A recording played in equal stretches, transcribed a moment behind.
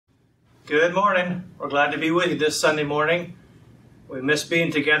Good morning. We're glad to be with you this Sunday morning. We miss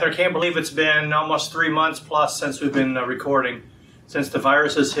being together. Can't believe it's been almost 3 months plus since we've been recording. Since the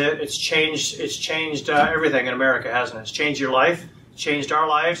virus has hit, it's changed everything in America, hasn't it? It's changed your life, changed our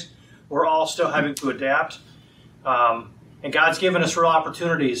lives. We're all still having to adapt. And God's given us real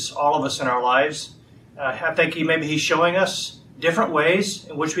opportunities, all of us in our lives. I think maybe He's showing us different ways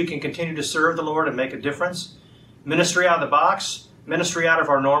in which we can continue to serve the Lord and make a difference. Ministry out of the box, ministry out of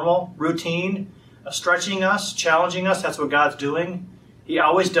our normal routine, stretching us, challenging us. That's what God's doing. He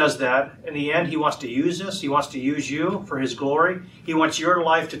always does that. In the end, He wants to use us. He wants to use you for His glory. He wants your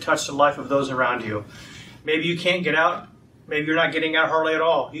life to touch the life of those around you. Maybe you can't get out. Maybe you're not getting out hardly at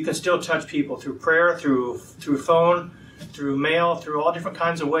all. You can still touch people through prayer, through phone, through mail, through all different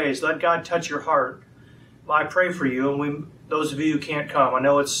kinds of ways. Let God touch your heart. Well, I pray for you, and those of you who can't come, I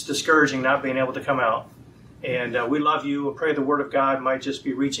know it's discouraging not being able to come out. And we love you. We pray the Word of God might just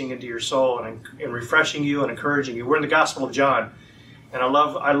be reaching into your soul and refreshing you and encouraging you. We're in the Gospel of John, and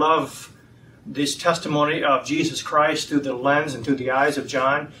I love this testimony of Jesus Christ through the lens and through the eyes of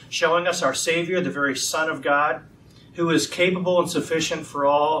John, showing us our Savior, the very Son of God, who is capable and sufficient for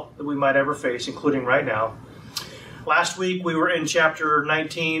all that we might ever face, including right now. Last week we were in chapter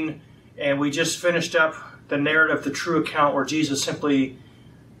 19, and we just finished up the narrative, the true account, where Jesus simply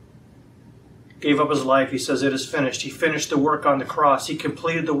gave up His life. He says, it is finished. He finished the work on the cross. He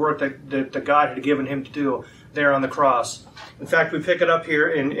completed the work that God had given Him to do there on the cross. In fact, we pick it up here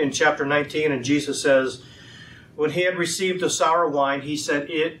in chapter 19, and Jesus says, when He had received the sour wine, He said,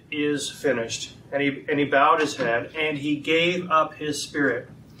 it is finished. And he bowed His head, and He gave up His spirit.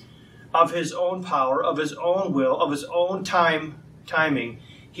 Of His own power, of His own will, of His own timing,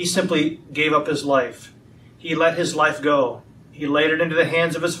 He simply gave up His life. He let His life go. He laid it into the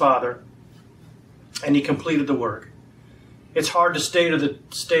hands of His Father, and He completed the work. It's hard to stay to the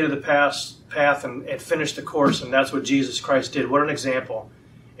path and finish the course, and that's what Jesus Christ did. What an example,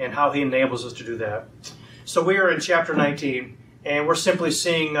 and how He enables us to do that. So we are in chapter 19, and we're simply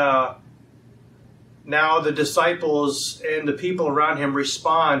seeing now the disciples and the people around Him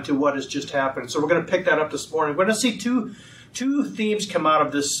respond to what has just happened. So we're going to pick that up this morning. We're going to see two themes come out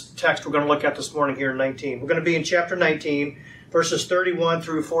of this text we're going to look at this morning here in 19. We're going to be in chapter 19, verses 31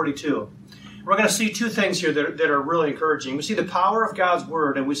 through 42. We're going to see two things here that are really encouraging. We see the power of God's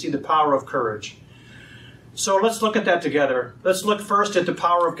Word, and we see the power of courage. So let's look at that together. Let's look first at the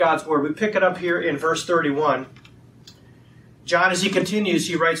power of God's Word. We pick it up here in verse 31. John, as he continues,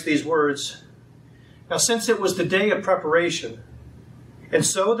 he writes these words, now since it was the day of preparation, and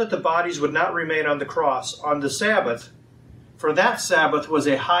so that the bodies would not remain on the cross on the Sabbath, for that Sabbath was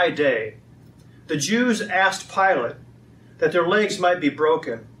a high day, the Jews asked Pilate that their legs might be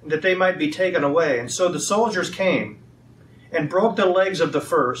broken, and that they might be taken away. And so the soldiers came and broke the legs of the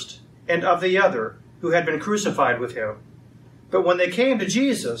first and of the other who had been crucified with Him. But when they came to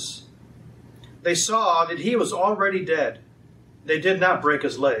Jesus, they saw that He was already dead. They did not break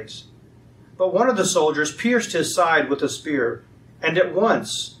His legs. But one of the soldiers pierced His side with a spear, and at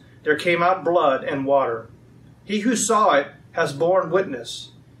once there came out blood and water. He who saw it has borne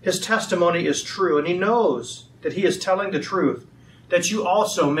witness. His testimony is true, and he knows that he is telling the truth, that you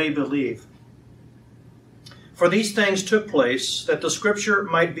also may believe. For these things took place, that the Scripture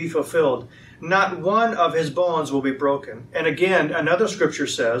might be fulfilled. Not one of his bones will be broken. And again, another Scripture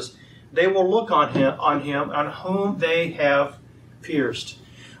says, they will look on him on whom they have pierced.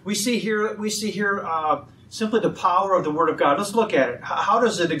 We see here simply the power of the Word of God. Let's look at it. How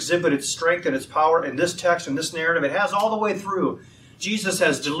does it exhibit its strength and its power in this text and this narrative? It has all the way through. Jesus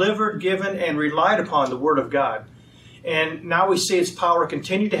has delivered, given, and relied upon the Word of God. And now we see its power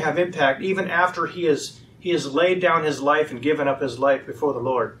continue to have impact even after He has laid down His life and given up His life before the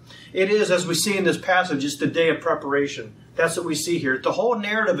Lord. It is, as we see in this passage, it's the day of preparation. That's what we see here. The whole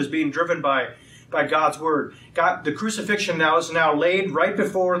narrative is being driven by God's Word. The crucifixion now is laid right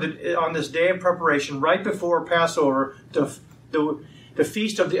before, on this day of preparation, right before Passover, the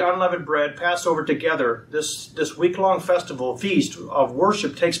feast of the unleavened bread, Passover together. This week-long festival, feast of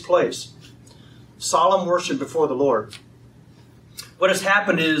worship takes place. Solemn worship before the Lord. What has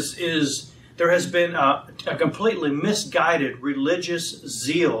happened is there has been a completely misguided religious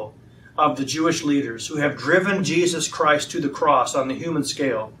zeal of the Jewish leaders who have driven Jesus Christ to the cross on the human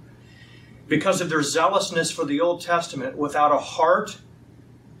scale because of their zealousness for the Old Testament, without a heart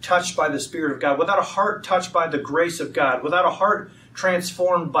touched by the Spirit of God, without a heart touched by the grace of God, without a heart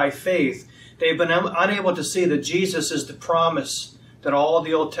transformed by faith. They've been unable to see that Jesus is the promise that all of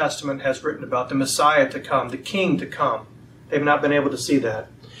the Old Testament has written about, the Messiah to come, the King to come. They've not been able to see that.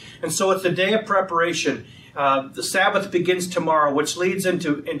 And so it's the day of preparation. The Sabbath begins tomorrow, which leads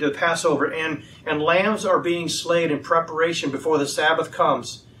into Passover, and lambs are being slain in preparation before the Sabbath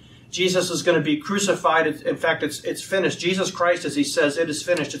comes. Jesus is going to be crucified. In fact, it's finished. Jesus Christ, as he says, it is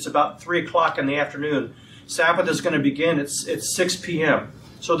finished. It's about 3 o'clock in the afternoon. Sabbath is going to begin. It's 6 p.m.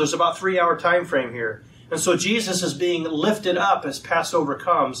 So there's about 3-hour time frame here. And so Jesus is being lifted up as Passover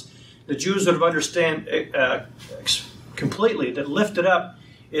comes. The Jews would have understand completely that lifted up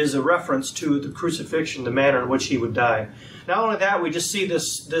is a reference to the crucifixion, the manner in which he would die. Not only that, we just see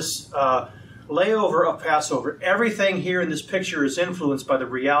this layover of Passover. Everything here in this picture is influenced by the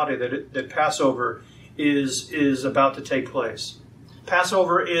reality that Passover is about to take place.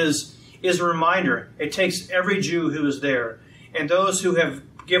 Passover is a reminder. It takes every Jew who is there, and those who have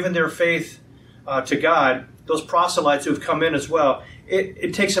given their faith to God, those proselytes who have come in as well,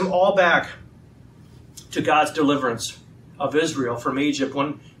 it takes them all back to God's deliverance of Israel from Egypt.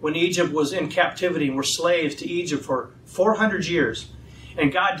 When Egypt was in captivity and were slaves to Egypt for 400 years.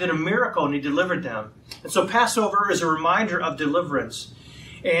 And God did a miracle and he delivered them. And so Passover is a reminder of deliverance.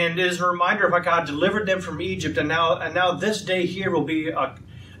 And it is a reminder of how God delivered them from Egypt. And now this day here will be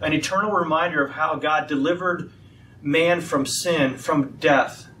an eternal reminder of how God delivered man from sin, from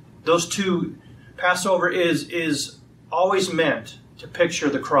death. Those two, Passover is always meant to picture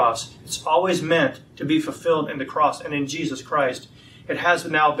the cross. It's always meant to be fulfilled in the cross and in Jesus Christ. It has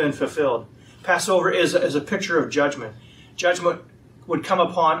now been fulfilled. Passover is a picture of judgment. Judgment would come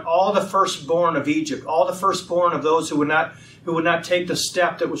upon all the firstborn of Egypt, all the firstborn of those who would not take the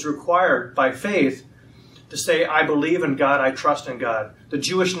step that was required by faith to say, I believe in God, I trust in God. The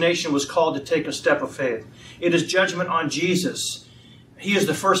Jewish nation was called to take a step of faith. It is judgment on Jesus. He is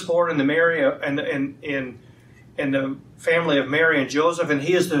the firstborn in the family of Mary and Joseph, and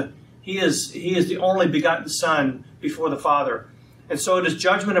he is the only begotten Son before the Father. And so it is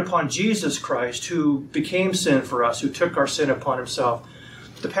judgment upon Jesus Christ, who became sin for us, who took our sin upon himself.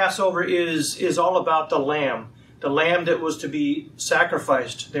 The Passover is all about the lamb that was to be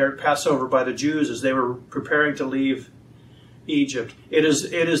sacrificed there at Passover by the Jews as they were preparing to leave Egypt. It is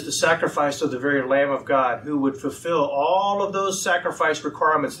the sacrifice of the very Lamb of God, who would fulfill all of those sacrifice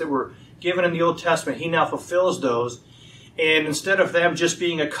requirements that were given in the Old Testament. He now fulfills those. And instead of them just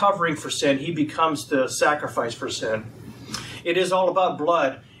being a covering for sin, he becomes the sacrifice for sin. It is all about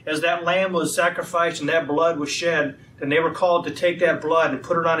blood. As that lamb was sacrificed and that blood was shed, then they were called to take that blood and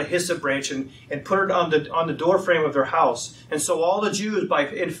put it on a hyssop branch and put it on the doorframe of their house. And so all the Jews,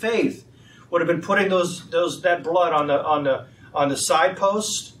 in faith, would have been putting that blood on the side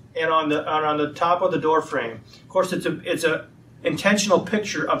posts and on the top of the doorframe. Of course, it's a intentional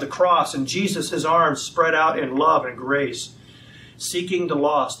picture of the cross and Jesus, his arms spread out in love and grace, seeking the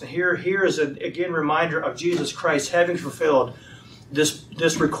lost. And here is again reminder of Jesus Christ having fulfilled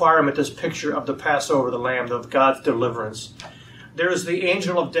this requirement, this picture of the Passover, the Lamb, of God's deliverance. There is the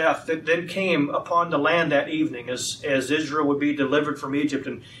angel of death that then came upon the land that evening as Israel would be delivered from Egypt.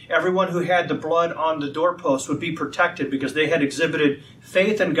 And everyone who had the blood on the doorpost would be protected because they had exhibited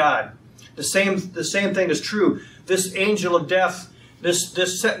faith in God. The same thing is true. This angel of death,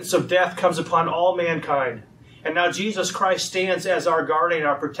 this sentence of death comes upon all mankind. And now Jesus Christ stands as our guardian,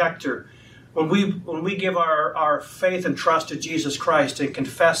 our protector. When we give our faith and trust to Jesus Christ and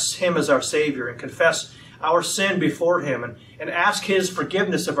confess him as our Savior and confess our sin before him and ask his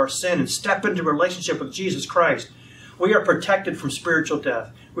forgiveness of our sin and step into relationship with Jesus Christ, we are protected from spiritual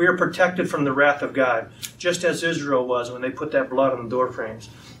death. We are protected from the wrath of God, just as Israel was when they put that blood on the doorframes.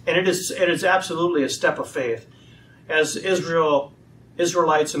 And it is absolutely a step of faith. As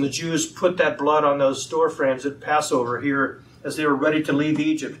Israelites and the Jews put that blood on those doorframes at Passover here, as they were ready to leave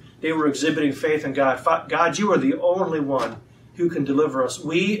Egypt, they were exhibiting faith in God. God, you are the only one who can deliver us.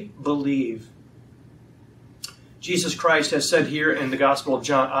 We believe. Jesus Christ has said here in the Gospel of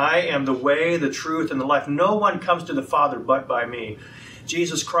John, I am the way, the truth, and the life. No one comes to the Father but by me.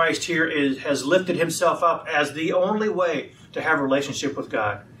 Jesus Christ here has lifted himself up as the only way to have a relationship with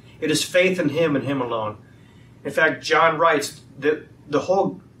God. It is faith in him and him alone. In fact, John writes that the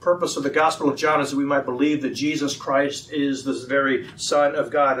whole purpose of the Gospel of John is that we might believe that Jesus Christ is the very Son of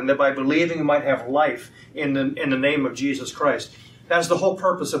God, and that by believing we might have life in the name of Jesus Christ. That is the whole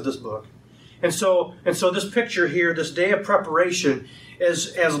purpose of this book. And so this picture here, this day of preparation,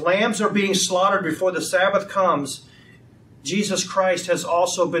 as lambs are being slaughtered before the Sabbath comes, Jesus Christ has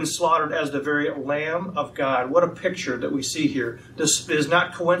also been slaughtered as the very Lamb of God. What a picture that we see here. This is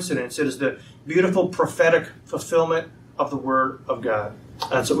not coincidence. It is the beautiful prophetic fulfillment of the Word of God.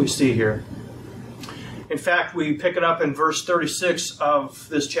 That's what we see here. In fact, we pick it up in verse 36 of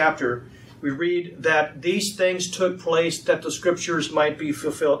this chapter. we read that these things took place that the Scriptures might be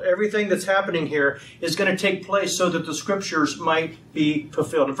fulfilled. Everything that's happening here is going to take place so that the Scriptures might be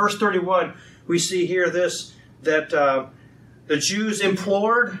fulfilled. In verse 31, we see here this, that the Jews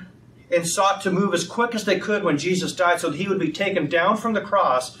implored and sought to move as quick as they could when Jesus died so that he would be taken down from the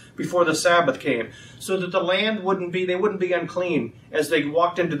cross before the Sabbath came, so that the land they wouldn't be unclean as they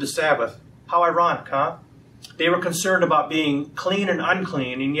walked into the Sabbath. How ironic, huh? They were concerned about being clean and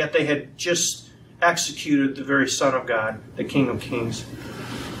unclean, and yet they had just executed the very Son of God, the King of Kings.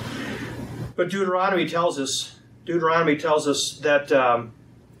 But Deuteronomy tells us that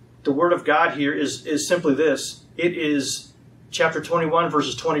the Word of God here is simply this. It is chapter 21,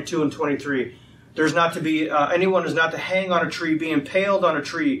 verses 22 and 23. There's not to be, anyone is not to hang on a tree, be impaled on a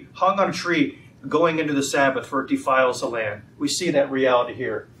tree, hung on a tree, going into the Sabbath, for it defiles the land. We see that reality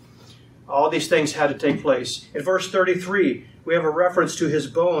here. All these things had to take place. In verse 33, we have a reference to his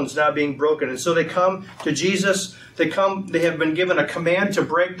bones not being broken. And so they come to Jesus. They have been given a command to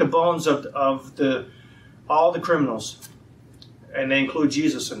break the bones of all the criminals. And they include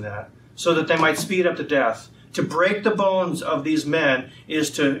Jesus in that, so that they might speed up the death. To break the bones of these men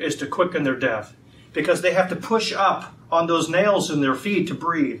is to quicken their death, because they have to push up on those nails in their feet to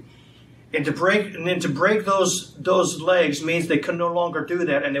breathe. And to break those legs means they can no longer do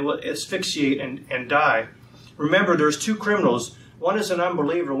that, and they will asphyxiate and die. Remember, there's two criminals. One is an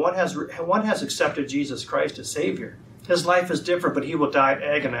unbeliever. One has accepted Jesus Christ as Savior. His life is different, but he will die an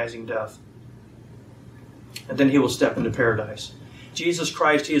agonizing death. And then he will step into paradise. Jesus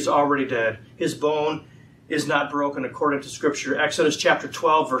Christ, he is already dead. His bone is not broken according to Scripture. Exodus chapter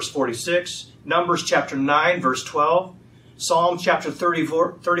 12, verse 46. Numbers chapter 9, verse 12. Psalm chapter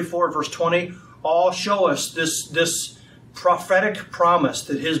 34, verse 20, all show us this prophetic promise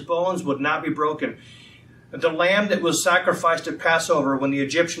that his bones would not be broken. The lamb that was sacrificed at Passover when the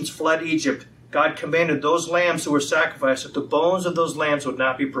Egyptians fled Egypt, God commanded those lambs who were sacrificed that the bones of those lambs would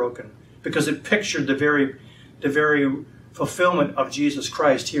not be broken, because it pictured the very fulfillment of Jesus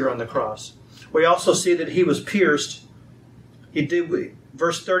Christ here on the cross. We also see that he was pierced.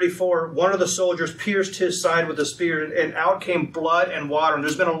 Verse 34, one of the soldiers pierced his side with a spear, and out came blood and water. And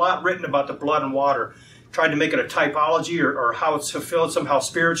there's been a lot written about the blood and water, tried to make it a typology or how it's fulfilled somehow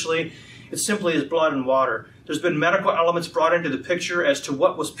spiritually. It simply is blood and water. There's been medical elements brought into the picture as to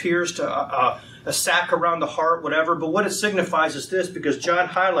what was pierced, a sac around the heart, whatever. But what it signifies is this, because John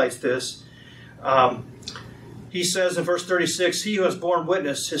highlights this. He says in verse 36, he who has borne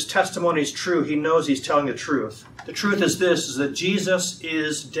witness, his testimony is true. He knows he's telling the truth. The truth is this, is that Jesus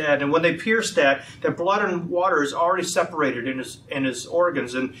is dead. And when they pierce that blood and water is already separated in his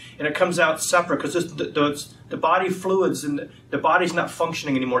organs, and it comes out separate, because the body fluids and the body's not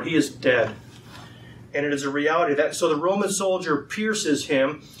functioning anymore. He is dead. And it is a reality. So the Roman soldier pierces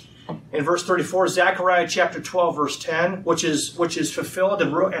him. In verse 34, Zechariah chapter 12, verse 10, which is fulfilled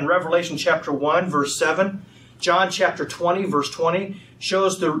in Revelation chapter 1, verse 7. John chapter 20, verse 20,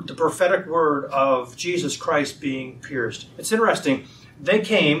 shows the prophetic word of Jesus Christ being pierced. It's interesting. They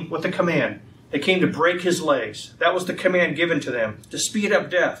came with a command. They came to break his legs. That was the command given to them, to speed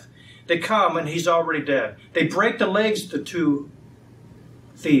up death. They come, and he's already dead. They break the legs of the two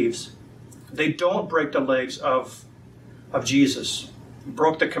thieves. They don't break the legs of Jesus.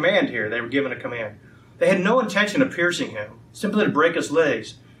 Broke the command here. They were given a command. They had no intention of piercing him, simply to break his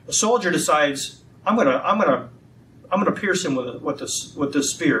legs. The soldier decides, I'm gonna pierce him with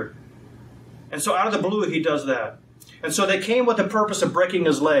this spear. And so out of the blue, he does that. And so they came with the purpose of breaking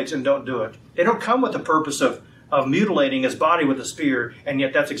his legs and don't do it. They don't come with the purpose of mutilating his body with a spear, and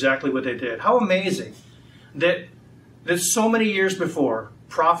yet that's exactly what they did. How amazing that so many years before,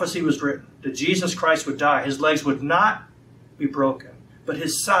 prophecy was written that Jesus Christ would die. His legs would not be broken, but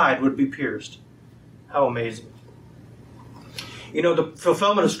his side would be pierced. How amazing. You know, the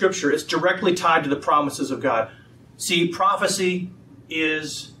fulfillment of Scripture is directly tied to the promises of God. See, prophecy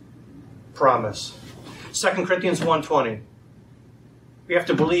is promise. 2 Corinthians 1:20. We have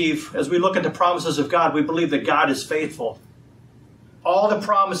to believe, as we look at the promises of God, we believe that God is faithful. All the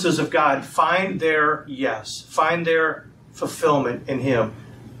promises of God find their yes, find their fulfillment in him.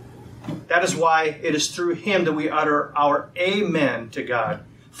 That is why it is through him that we utter our amen to God.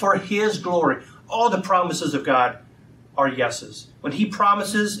 For his glory. All the promises of God are yeses. When he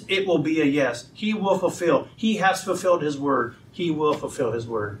promises, it will be a yes. He will fulfill. He has fulfilled his word. He will fulfill his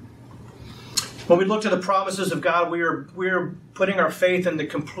word. When we look to the promises of God, we are putting our faith in the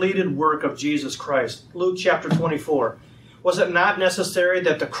completed work of Jesus Christ. Luke chapter 24. Was it not necessary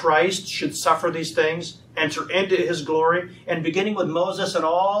that the Christ should suffer these things, enter into his glory? And beginning with Moses and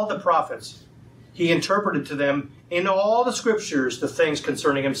all the prophets, He interpreted to them in all the scriptures the things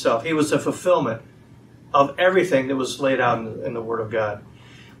concerning himself. He was a fulfillment of everything that was laid out in the Word of God.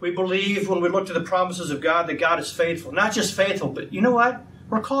 We believe when we look to the promises of God that God is faithful. Not just faithful, but you know what?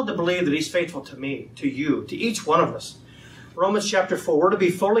 We're called to believe that he's faithful to me, to you, to each one of us. Romans chapter 4, we're to be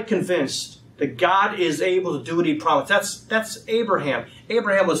fully convinced that God is able to do what he promised. That's Abraham.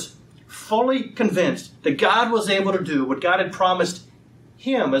 Abraham was fully convinced that God was able to do what God had promised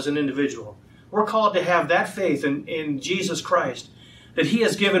him as an individual. We're called to have that faith in Jesus Christ, that he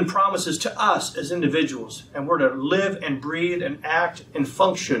has given promises to us as individuals, and we're to live and breathe and act and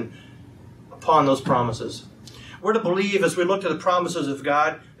function upon those promises. We're to believe, as we look to the promises of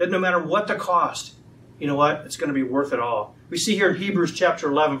God, that no matter what the cost, you know what? It's going to be worth it all. We see here in Hebrews chapter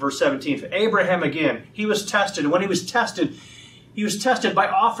 11, verse 17, for Abraham again, he was tested, and when he was tested by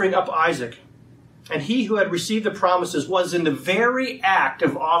offering up Isaac. And he who had received the promises was in the very act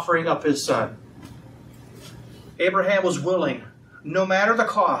of offering up his son. Abraham was willing, no matter the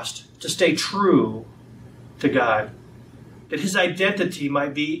cost, to stay true to God, that his identity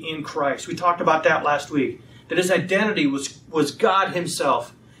might be in Christ. We talked about that last week, that his identity was God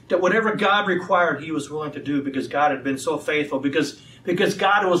himself, that whatever God required, he was willing to do because God had been so faithful, because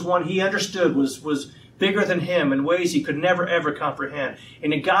God was one he understood was bigger than him in ways he could never, ever comprehend.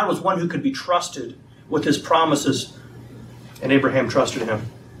 And that God was one who could be trusted with his promises, and Abraham trusted him.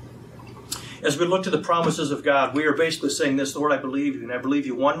 As we look to the promises of God, we are basically saying this: Lord, I believe you, and I believe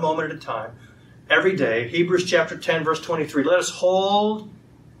you one moment at a time, every day. Hebrews chapter 10, verse 23, let us hold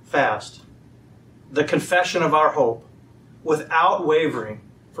fast the confession of our hope without wavering,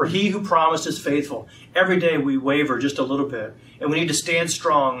 for he who promised is faithful. Every day we waver just a little bit, and we need to stand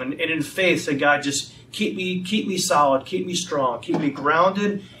strong and in faith say, God, just keep me solid, keep me strong, keep me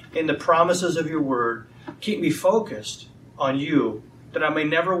grounded in the promises of your word. Keep me focused on you, that I may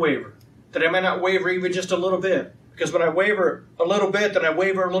never waver, that I may not waver even just a little bit. Because when I waver a little bit, then I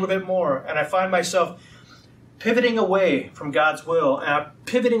waver a little bit more, and I find myself pivoting away from God's will, and I'm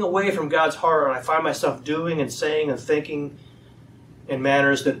pivoting away from God's heart, and I find myself doing and saying and thinking in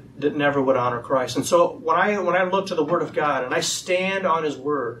manners that never would honor Christ. And so when I look to the Word of God and I stand on His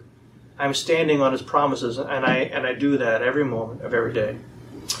Word, I'm standing on His promises, and I do that every moment of every day.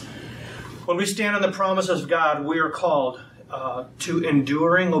 When we stand on the promises of God, we are called to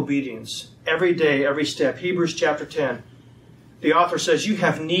enduring obedience every day, every step. Hebrews chapter 10, the author says, you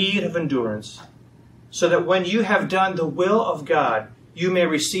have need of endurance, so that when you have done the will of God, you may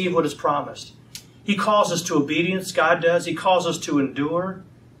receive what is promised. He calls us to obedience, God does. He calls us to endure.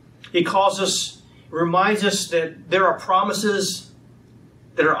 He reminds us that there are promises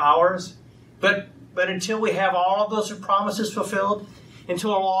that are ours, but until we have all of those promises fulfilled,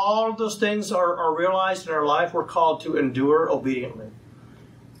 until all of those things are realized in our life, we're called to endure obediently.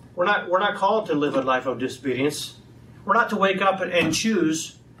 We're not called to live a life of disobedience. We're not to wake up and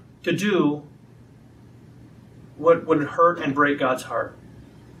choose to do what would hurt and break God's heart.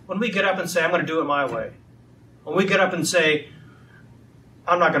 When we get up and say, I'm going to do it my way. When we get up and say,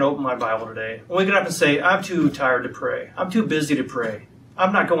 I'm not going to open my Bible today. When we get up and say, I'm too tired to pray. I'm too busy to pray.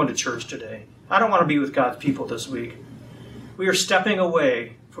 I'm not going to church today. I don't want to be with God's people this week. We are stepping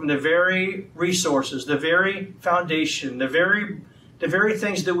away from the very resources, the very foundation, the very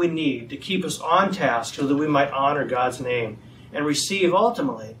things that we need to keep us on task so that we might honor God's name and receive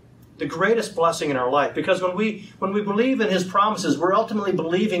ultimately the greatest blessing in our life. Because when we believe in His promises, we're ultimately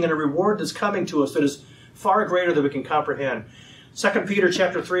believing in a reward that's coming to us that is far greater than we can comprehend. 2 Peter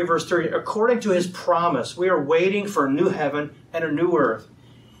chapter 3, verse 3, according to His promise, we are waiting for a new heaven and a new earth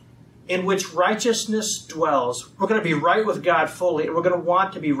in which righteousness dwells. We're going to be right with God fully, and we're going to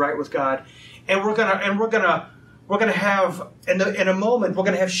want to be right with God. And we're going to have, in a moment, we're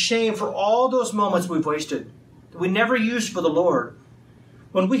going to have shame for all those moments we've wasted, that we never used for the Lord.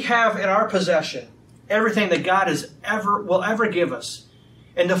 When we have in our possession everything that God will ever give us,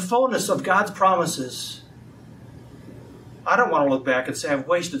 and the fullness of God's promises, I don't want to look back and say I've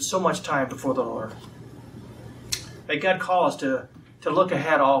wasted so much time before the Lord. May God call us to look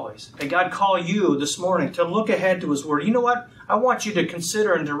ahead always. May God call you this morning to look ahead to His Word. You know what? I want you to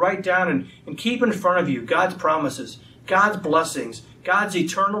consider and to write down and keep in front of you God's promises, God's blessings, God's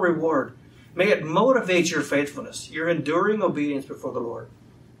eternal reward. May it motivate your faithfulness, your enduring obedience before the Lord.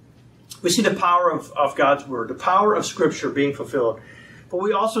 We see the power of God's Word, the power of Scripture being fulfilled. But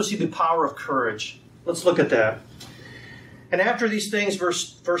we also see the power of courage. Let's look at that. And after these things,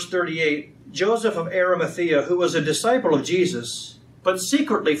 verse 38, Joseph of Arimathea, who was a disciple of Jesus, but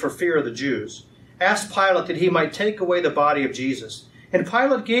secretly for fear of the Jews, asked Pilate that he might take away the body of Jesus. And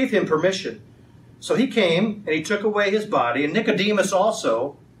Pilate gave him permission. So he came, and he took away his body, and Nicodemus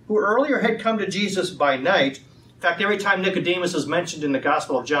also, who who earlier had come to Jesus by night. In fact, every time Nicodemus is mentioned in the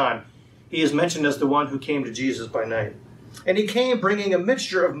Gospel of John, he is mentioned as the one who came to Jesus by night. And he came bringing a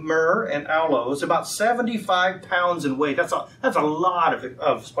mixture of myrrh and aloes, about 75 pounds in weight. That's a lot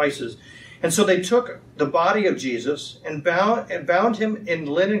of spices. And so they took the body of Jesus and bound him in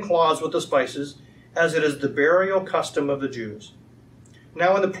linen cloths with the spices, as it is the burial custom of the Jews.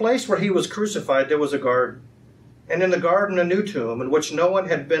 Now in the place where he was crucified there was a garden, and in the garden a new tomb, in which no one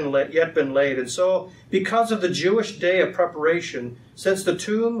had yet been laid. And so, because of the Jewish day of preparation, since the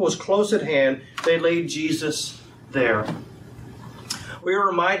tomb was close at hand, they laid Jesus there. We are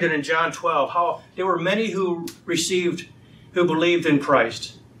reminded in John 12 how there were many who believed in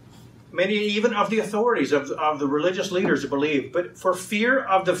Christ. Many even of the authorities, of the religious leaders who believed. But for fear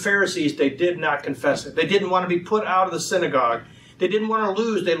of the Pharisees, they did not confess it. They didn't want to be put out of the synagogue. They didn't want to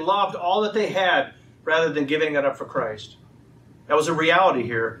lose. They loved all that they had rather than giving it up for Christ. That was a reality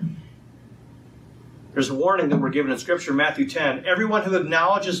here. There's a warning that we're given in Scripture, Matthew 10. Everyone who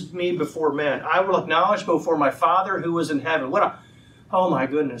acknowledges me before men, I will acknowledge before my Father who is in heaven. Oh my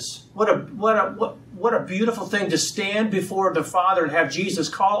goodness. What a beautiful thing to stand before the Father and have Jesus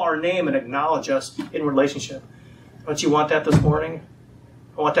call our name and acknowledge us in relationship. Don't you want that this morning?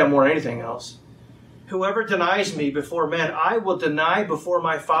 I want that more than anything else. Whoever denies me before men, I will deny before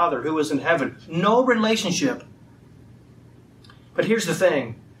my Father who is in heaven. No relationship. But here's the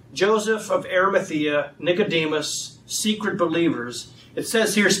thing. Joseph of Arimathea, Nicodemus, secret believers. It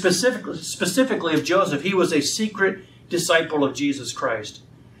says here specifically of Joseph, he was a secret disciple of Jesus Christ.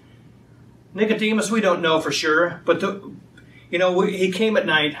 Nicodemus, we don't know for sure, but he came at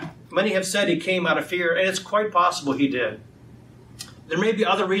night. Many have said he came out of fear, and it's quite possible he did. There may be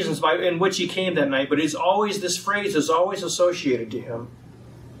other reasons in which he came that night, but this phrase is always associated to him.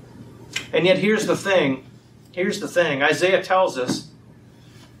 And yet here's the thing. Isaiah tells us,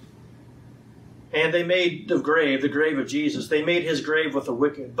 and they made the grave of Jesus, they made his grave with the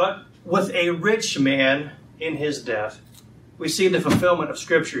wicked, but with a rich man in his death. We see the fulfillment of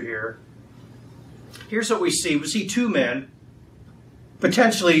Scripture here. Here's what we see. We see two men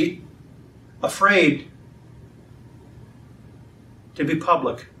potentially afraid to be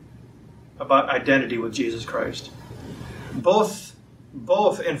public about identity with Jesus Christ. Both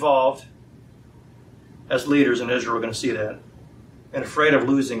involved as leaders in Israel, we're going to see that, and afraid of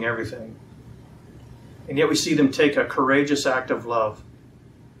losing everything. And yet we see them take a courageous act of love.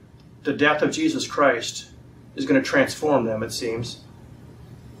 The death of Jesus Christ is going to transform them, it seems.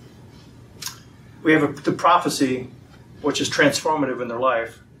 We have the prophecy, which is transformative in their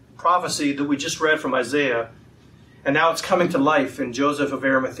life. Prophecy that we just read from Isaiah, and now it's coming to life in Joseph of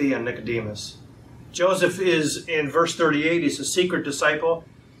Arimathea and Nicodemus. Joseph is, in verse 38, he's a secret disciple.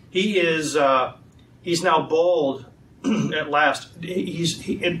 He's now bold at last. He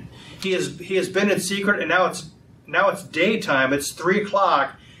has been in secret, and now it's daytime. It's 3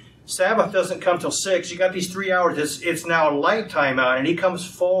 o'clock. Sabbath doesn't come till 6. You got these 3 hours. It's now light time out, and he comes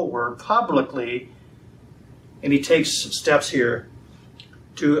forward publicly, and he takes steps here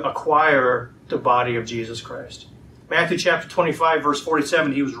to acquire the body of Jesus Christ. Matthew chapter 25, verse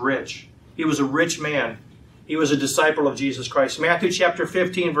 47, he was rich. He was a rich man. He was a disciple of Jesus Christ. Matthew chapter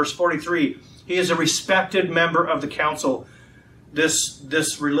 15, verse 43, he is a respected member of the council,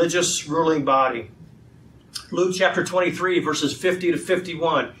 this religious ruling body. Luke chapter 23, verses 50 to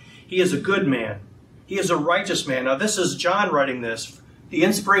 51, he is a good man. He is a righteous man. Now this is John writing this, the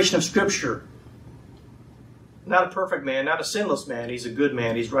inspiration of Scripture. Not a perfect man, not a sinless man. He's a good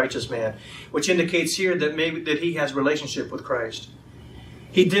man. He's a righteous man, which indicates here that he has relationship with Christ.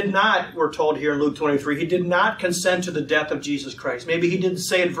 He did not, we're told here in Luke 23, he did not consent to the death of Jesus Christ. Maybe he didn't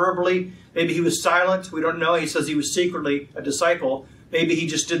say it verbally. Maybe he was silent. We don't know. He says he was secretly a disciple. Maybe he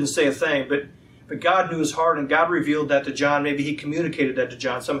just didn't say a thing. But God knew his heart, and God revealed that to John. Maybe he communicated that to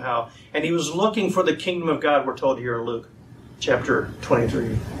John somehow. And he was looking for the kingdom of God, we're told here in Luke chapter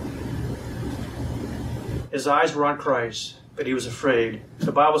 23. His eyes were on Christ, but he was afraid.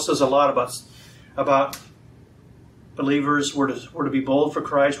 The Bible says a lot about believers. We're to be bold for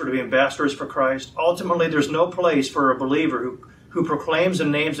Christ. We're to be ambassadors for Christ. Ultimately, there's no place for a believer who proclaims the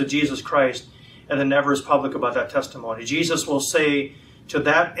names of Jesus Christ and then never is public about that testimony. Jesus will say to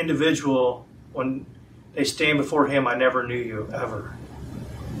that individual when they stand before him, I never knew you, ever.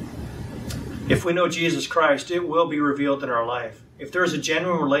 If we know Jesus Christ, it will be revealed in our life. If there is a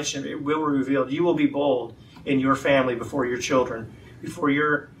genuine relationship, it will be revealed. You will be bold in your family, before your children, before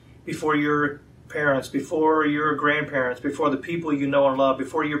your parents, before your grandparents, before the people you know and love,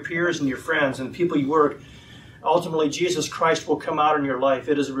 before your peers and your friends and the people you work. Ultimately, Jesus Christ will come out in your life.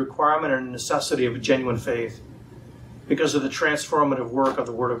 It is a requirement and a necessity of a genuine faith. because of the transformative work of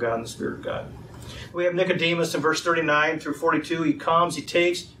the Word of God and the Spirit of God. We have Nicodemus in verse 39 through 42. He comes, he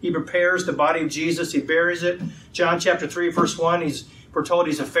takes, he prepares the body of Jesus, he buries it. John chapter 3, verse 1, we're told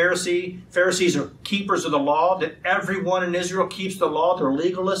he's a Pharisee. Pharisees are keepers of the law, that everyone in Israel keeps the law. They're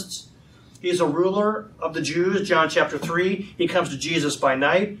legalists. He's a ruler of the Jews. John chapter 3, he comes to Jesus by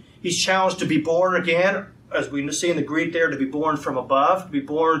night. He's challenged to be born again, as we see in the Greek there, to be born from above, to be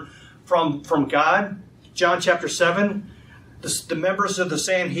born from God. John chapter 7, the members of the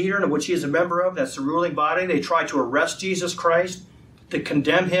Sanhedrin, of which he is a member of, that's the ruling body, they try to arrest Jesus Christ, to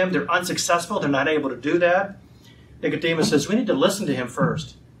condemn him. They're unsuccessful. They're not able to do that. Nicodemus says, we need to listen to him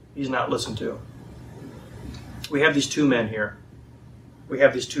first. He's not listened to. We have these two men here. We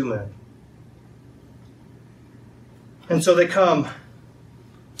have these two men. And so they come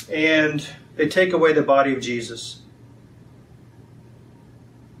and they take away the body of Jesus.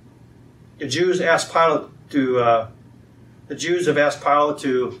 The Jews have asked Pilate to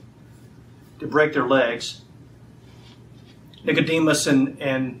break their legs. Nicodemus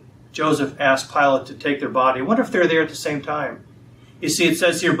and Joseph asked Pilate to take their body. I wonder if they're there at the same time. You see, it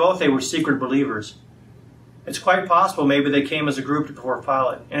says here both they were secret believers. It's quite possible maybe they came as a group before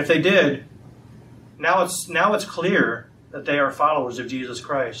Pilate. And if they did, now it's clear that they are followers of Jesus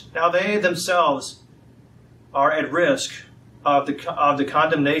Christ. Now they themselves are at risk of the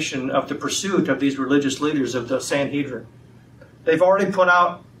condemnation, of the pursuit of these religious leaders of the Sanhedrin. They've already put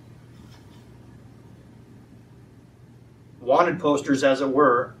out wanted posters, as it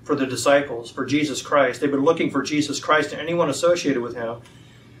were, for the disciples, for Jesus Christ. They've been looking for Jesus Christ and anyone associated with him.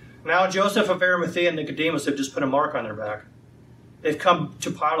 Now Joseph of Arimathea and Nicodemus have just put a mark on their back. They've come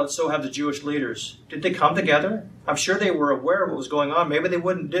to Pilate, so have the Jewish leaders. Did they come together? I'm sure they were aware of what was going on. Maybe they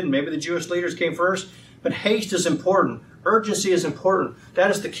didn't. Maybe the Jewish leaders came first. But haste is important. Urgency is important.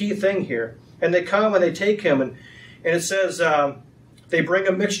 That is the key thing here. And they come and they take him. And it says they bring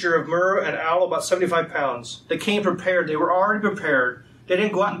a mixture of myrrh and aloe, about 75 pounds. They came prepared. They were already prepared. They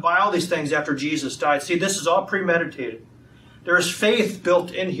didn't go out and buy all these things after Jesus died. See, this is all premeditated. There is faith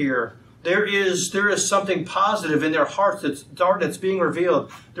built in here. There is something positive in their hearts that's being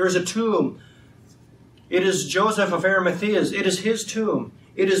revealed. There is a tomb. It is Joseph of Arimathea's. It is his tomb.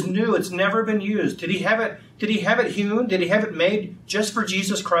 It is new. It's never been used. Did he have it hewn? Did he have it made just for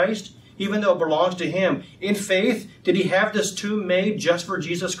Jesus Christ, even though it belongs to him? In faith, did he have this tomb made just for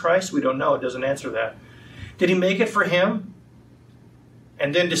Jesus Christ? We don't know. It doesn't answer that. Did he make it for him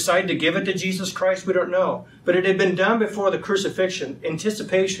and then decide to give it to Jesus Christ? We don't know. But it had been done before the crucifixion,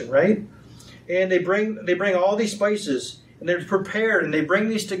 anticipation, right? And they bring all these spices, and they're prepared, and they bring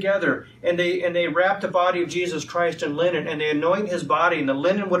these together, and they wrap the body of Jesus Christ in linen, and they anoint his body, and the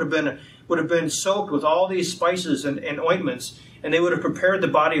linen would have been soaked with all these spices and ointments, and they would have prepared the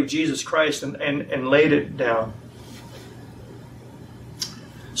body of Jesus Christ and laid it down.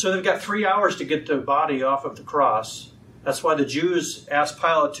 So they've got 3 hours to get the body off of the cross. That's why the Jews asked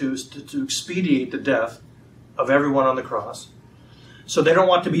Pilate to expedite the death of everyone on the cross. So they don't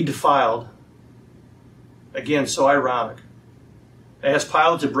want to be defiled. Again, so ironic. They asked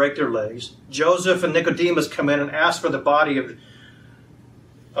Pilate to break their legs. Joseph and Nicodemus come in and ask for the body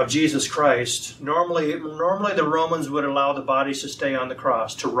of Jesus Christ. Normally the Romans would allow the bodies to stay on the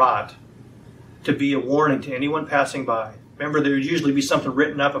cross, to rot, to be a warning to anyone passing by. Remember, there would usually be something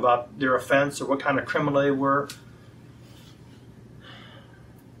written up about their offense or what kind of criminal they were.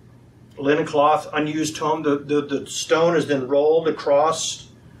 Linen cloth, unused tomb. The stone is then rolled across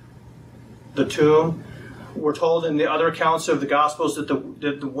the tomb. We're told in the other accounts of the Gospels that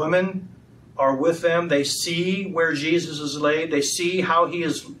the women are with them. They see where Jesus is laid. They see how he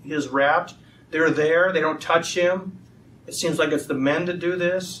is wrapped. They're there. They don't touch him. It seems like it's the men that do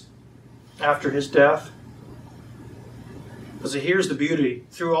this after his death. Because here's the beauty.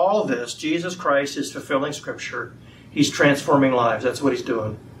 Through all this, Jesus Christ is fulfilling Scripture. He's transforming lives. That's what he's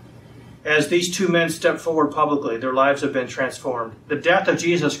doing. As these two men step forward publicly, their lives have been transformed. The death of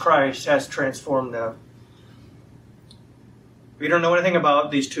Jesus Christ has transformed them. We don't know anything about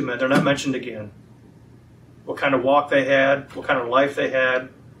these two men. They're not mentioned again. What kind of walk they had, what kind of life they had.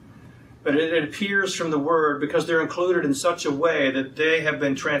 But it appears from the Word, because they're included in such a way that they have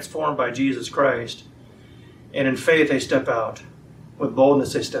been transformed by Jesus Christ. And in faith they step out. With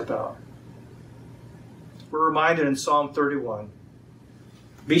boldness they step out. We're reminded in Psalm 31.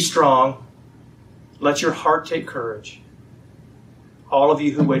 Be strong. Let your heart take courage. All of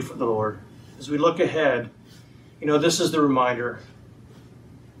you who wait for the Lord. As we look ahead, this is the reminder.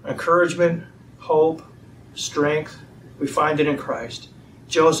 Encouragement, hope, strength, we find it in Christ.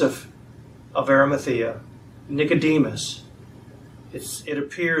 Joseph of Arimathea, Nicodemus, it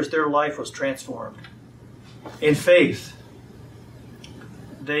appears their life was transformed. In faith,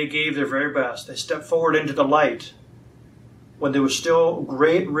 they gave their very best. They stepped forward into the light when there was still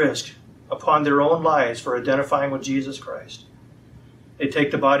great risk upon their own lives for identifying with Jesus Christ. They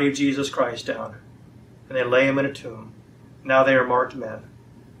take the body of Jesus Christ down and they lay him in a tomb. Now they are marked men.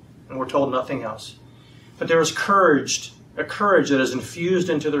 And we're told nothing else. But there is courage, a courage that is infused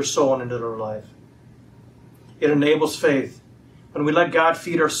into their soul and into their life. It enables faith. When we let God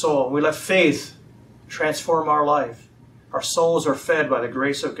feed our soul, we let faith transform our life. Our souls are fed by the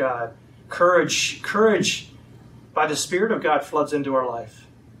grace of God. Courage by the Spirit of God floods into our life.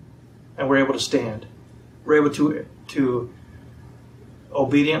 And we're able to stand. We're able to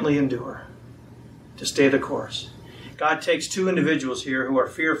obediently endure, to stay the course. God takes two individuals here who are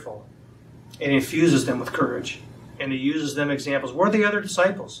fearful and infuses them with courage. And he uses them examples. Where are the other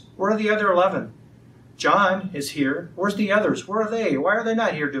disciples? Where are the other 11? John is here. Where's the others? Where are they? Why are they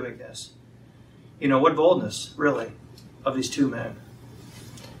not here doing this? You know, what boldness, really, of these two men.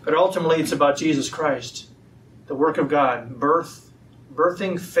 But ultimately, it's about Jesus Christ, the work of God,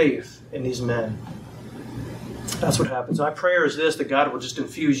 birthing faith in these men. That's what happens. My prayer is this, that God will just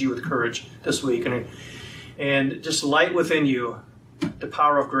infuse you with courage this week and just light within you the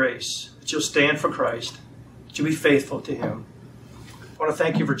power of grace, that you'll stand for Christ, that you'll be faithful to him. I want to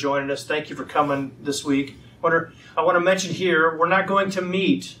thank you for joining us. Thank you for coming this week. I want to mention here, we're not going to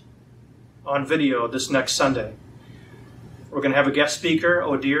meet on video this next Sunday. We're going to have a guest speaker.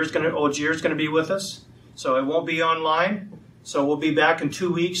 Ogier's going to be with us. So it won't be online. So we'll be back in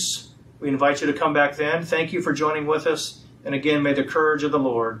 2 weeks. We invite you to come back then. Thank you for joining with us. And again, may the courage of the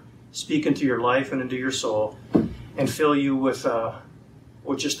Lord speak into your life and into your soul and fill you with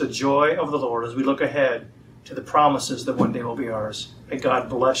just the joy of the Lord as we look ahead to the promises that one day will be ours. May God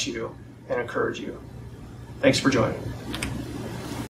bless you and encourage you. Thanks for joining.